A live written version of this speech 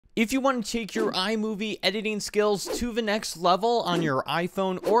If you want to take your iMovie editing skills to the next level on your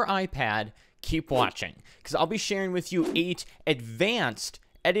iPhone or iPad, keep watching, because I'll be sharing with you 8 advanced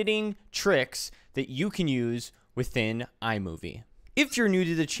editing tricks that you can use within iMovie. If you're new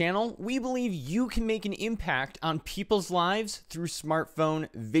to the channel, we believe you can make an impact on people's lives through smartphone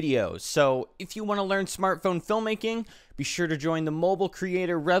videos. So if you want to learn smartphone filmmaking, be sure to join the mobile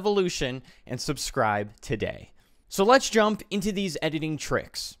creator revolution and subscribe today. So let's jump into these editing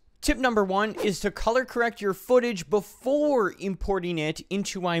tricks. Tip number 1 is to color correct your footage before importing it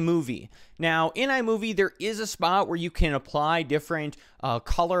into iMovie. Now, in iMovie, there is a spot where you can apply different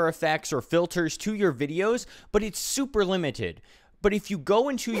color effects or filters to your videos, but it's super limited. But if you go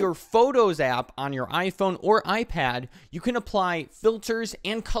into your Photos app on your iPhone or iPad, you can apply filters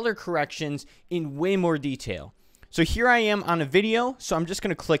and color corrections in way more detail. So here I am on a video, so I'm just going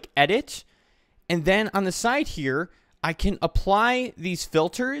to click Edit. And then on the side here, I can apply these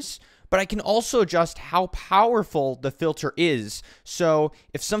filters, but I can also adjust how powerful the filter is. So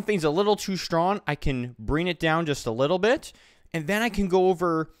if something's a little too strong, I can bring it down just a little bit. And then I can go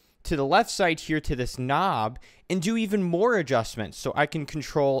over to the left side here to this knob and do even more adjustments. So I can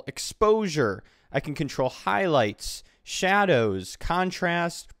control exposure, I can control highlights, shadows,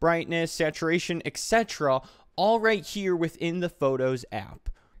 contrast, brightness, saturation, etc. all right here within the Photos app.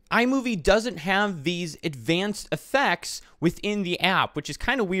 iMovie doesn't have these advanced effects within the app, which is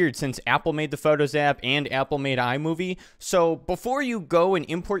kind of weird since Apple made the Photos app and Apple made iMovie. So before you go and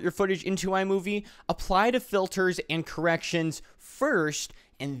import your footage into iMovie, apply the filters and corrections first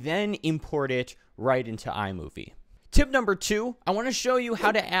and then import it right into iMovie. Tip number 2, I want to show you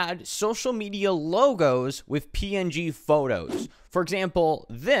how to add social media logos with PNG photos. For example,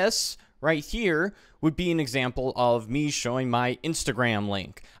 this right here would be an example of me showing my Instagram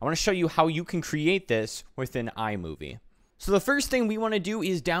link. I want to show you how you can create this within iMovie. So the first thing we want to do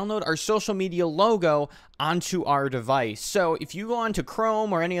is download our social media logo onto our device. So if you go onto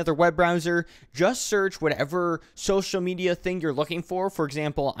Chrome or any other web browser, just search whatever social media thing you're looking for. For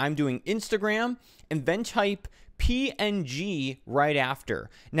example, I'm doing Instagram, and then type PNG right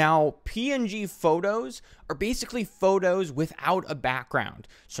after. Now, PNG photos are basically photos without a background.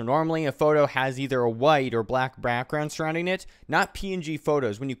 So normally a photo has either a white or black background surrounding it, not PNG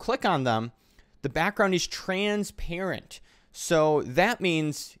photos. When you click on them, the background is transparent. So that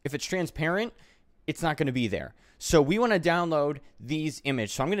means if it's transparent, it's not going to be there. So we want to download these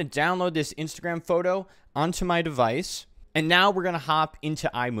images. So I'm going to download this Instagram photo onto my device. And now we're going to hop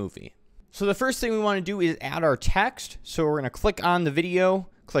into iMovie. So the first thing we want to do is add our text. So we're going to click on the video,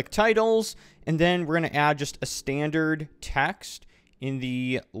 click titles, and then we're going to add just a standard text in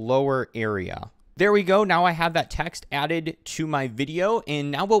the lower area. There we go. Now I have that text added to my video.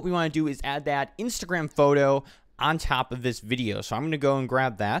 And now what we want to do is add that Instagram photo on top of this video. So I'm going to go and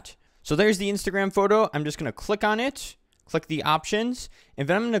grab that. So there's the Instagram photo. I'm just going to click on it, click the options, and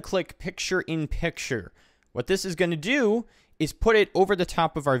then I'm going to click picture in picture. What this is going to do is put it over the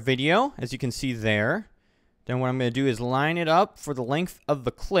top of our video, as you can see there. Then what I'm going to do is line it up for the length of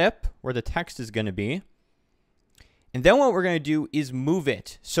the clip where the text is going to be. And then what we're going to do is move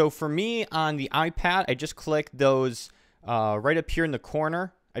it. So for me on the iPad, I just click those right up here in the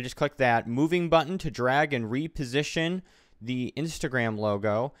corner. I just click that moving button to drag and reposition the Instagram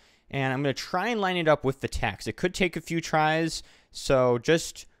logo. And I'm going to try and line it up with the text. It could take a few tries, so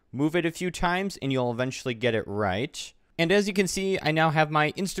just move it a few times and you'll eventually get it right. And as you can see, I now have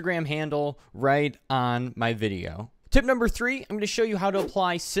my Instagram handle right on my video. Tip number 3, I'm going to show you how to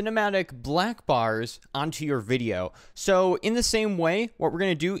apply cinematic black bars onto your video. So in the same way, what we're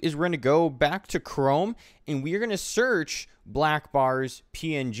going to do is we're going to go back to Chrome and we're going to search black bars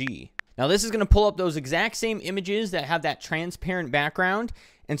PNG. Now this is going to pull up those exact same images that have that transparent background.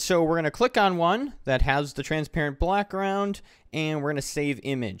 And so we're going to click on one that has the transparent background and we're going to save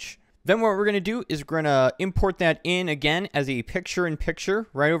image. Then what we're going to do is we're going to import that in again as a picture in picture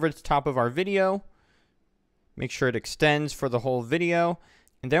right over the top of our video. Make sure it extends for the whole video.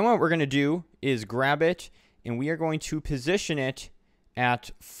 And then what we're going to do is grab it and we are going to position it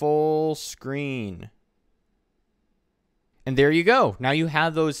at full screen. And there you go. Now you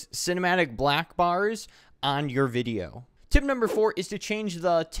have those cinematic black bars on your video. Tip number 4 is to change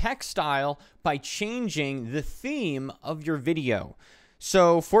the text style by changing the theme of your video.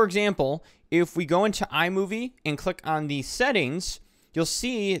 So for example, if we go into iMovie and click on the settings, you'll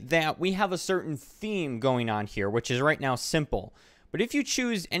see that we have a certain theme going on here, which is right now simple. But if you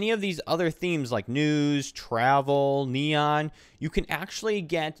choose any of these other themes like news, travel, neon, you can actually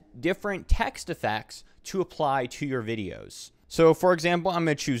get different text effects to apply to your videos. So for example, I'm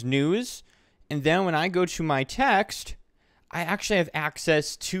going to choose news. And then when I go to my text, I actually have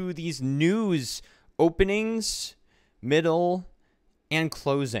access to these news openings, middle, and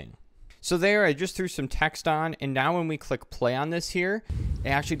closing. So there, I just threw some text on, and now when we click play on this here, it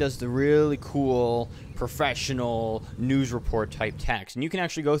actually does the really cool, professional news report type text. And you can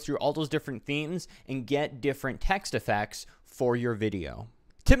actually go through all those different themes and get different text effects for your video.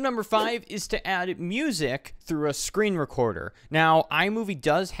 Tip number 5 is to add music through a screen recorder. Now, iMovie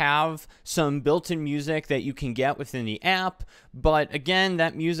does have some built-in music that you can get within the app, but again,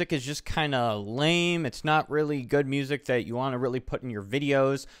 that music is just kind of lame. It's not really good music that you want to really put in your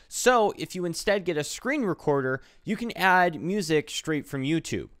videos. So if you instead get a screen recorder, you can add music straight from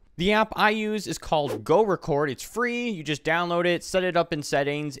YouTube. The app I use is called Go Record. It's free. You just download it, set it up in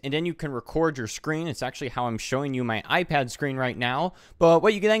settings, and then you can record your screen. It's actually how I'm showing you my iPad screen right now. But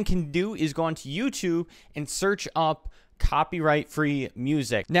what you then can do is go onto YouTube and search up copyright-free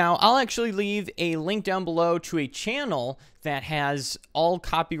music. Now, I'll actually leave a link down below to a channel that has all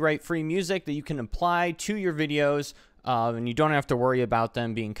copyright-free music that you can apply to your videos, and you don't have to worry about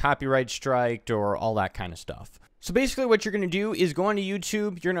them being copyright striked or all that kind of stuff. So basically what you're going to do is go onto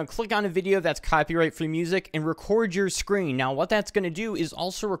YouTube, you're going to click on a video that's copyright-free music and record your screen. Now what that's going to do is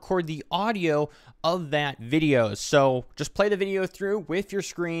also record the audio of that video. So just play the video through with your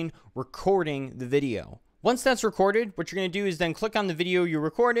screen recording the video. Once that's recorded, what you're going to do is then click on the video you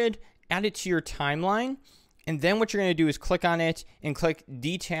recorded, add it to your timeline, and then what you're going to do is click on it and click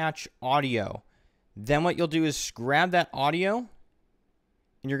detach audio. Then what you'll do is grab that audio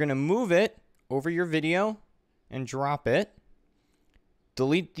and you're going to move it over your video and drop it,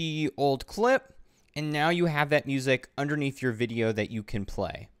 delete the old clip, and now you have that music underneath your video that you can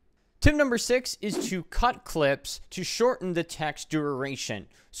play. Tip number 6 is to cut clips to shorten the text duration.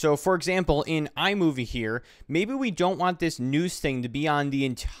 So for example, in iMovie here, maybe we don't want this news thing to be on the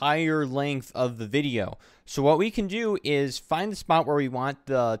entire length of the video. So what we can do is find the spot where we want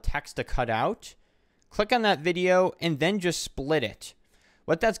the text to cut out, click on that video, and then just split it.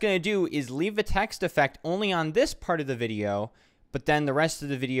 What that's going to do is leave the text effect only on this part of the video, but then the rest of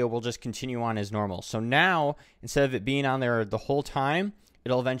the video will just continue on as normal. So now, instead of it being on there the whole time,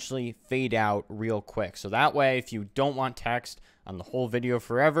 it'll eventually fade out real quick. So that way, if you don't want text on the whole video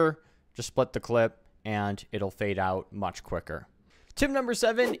forever, just split the clip and it'll fade out much quicker. Tip number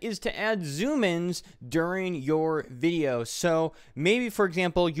 7 is to add zoom-ins during your video. So maybe, for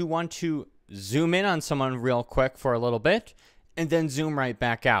example, you want to zoom in on someone real quick for a little bit, and then zoom right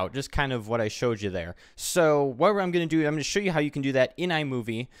back out, just kind of what I showed you there. So what I'm going to do, I'm going to show you how you can do that in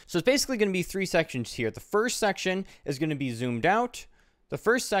iMovie. So it's basically going to be 3 sections here. The first section is going to be zoomed out.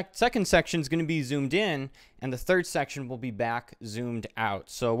 The second section is going to be zoomed in, and the third section will be back zoomed out.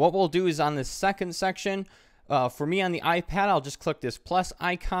 So what we'll do is on the second section, for me on the iPad, I'll just click this plus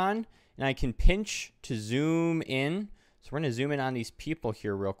icon, and I can pinch to zoom in. So we're going to zoom in on these people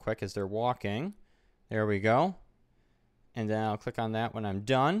here real quick as they're walking. There we go. And then I'll click on that when I'm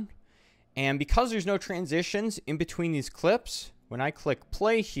done. And because there's no transitions in between these clips, when I click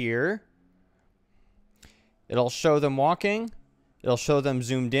play here, it'll show them walking, it'll show them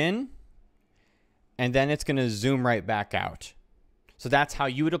zoomed in, and then it's going to zoom right back out. So that's how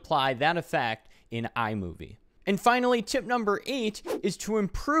you would apply that effect in iMovie. And finally, tip number 8 is to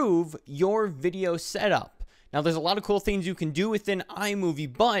improve your video setup. Now, there's a lot of cool things you can do within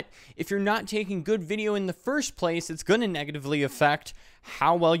iMovie, but if you're not taking good video in the first place, it's going to negatively affect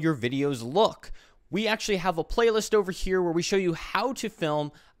how well your videos look. We actually have a playlist over here where we show you how to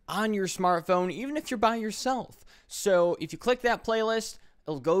film on your smartphone, even if you're by yourself. So if you click that playlist,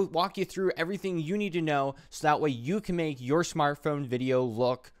 it'll go walk you through everything you need to know so that way you can make your smartphone video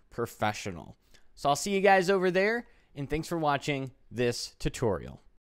look professional. So I'll see you guys over there, and thanks for watching this tutorial.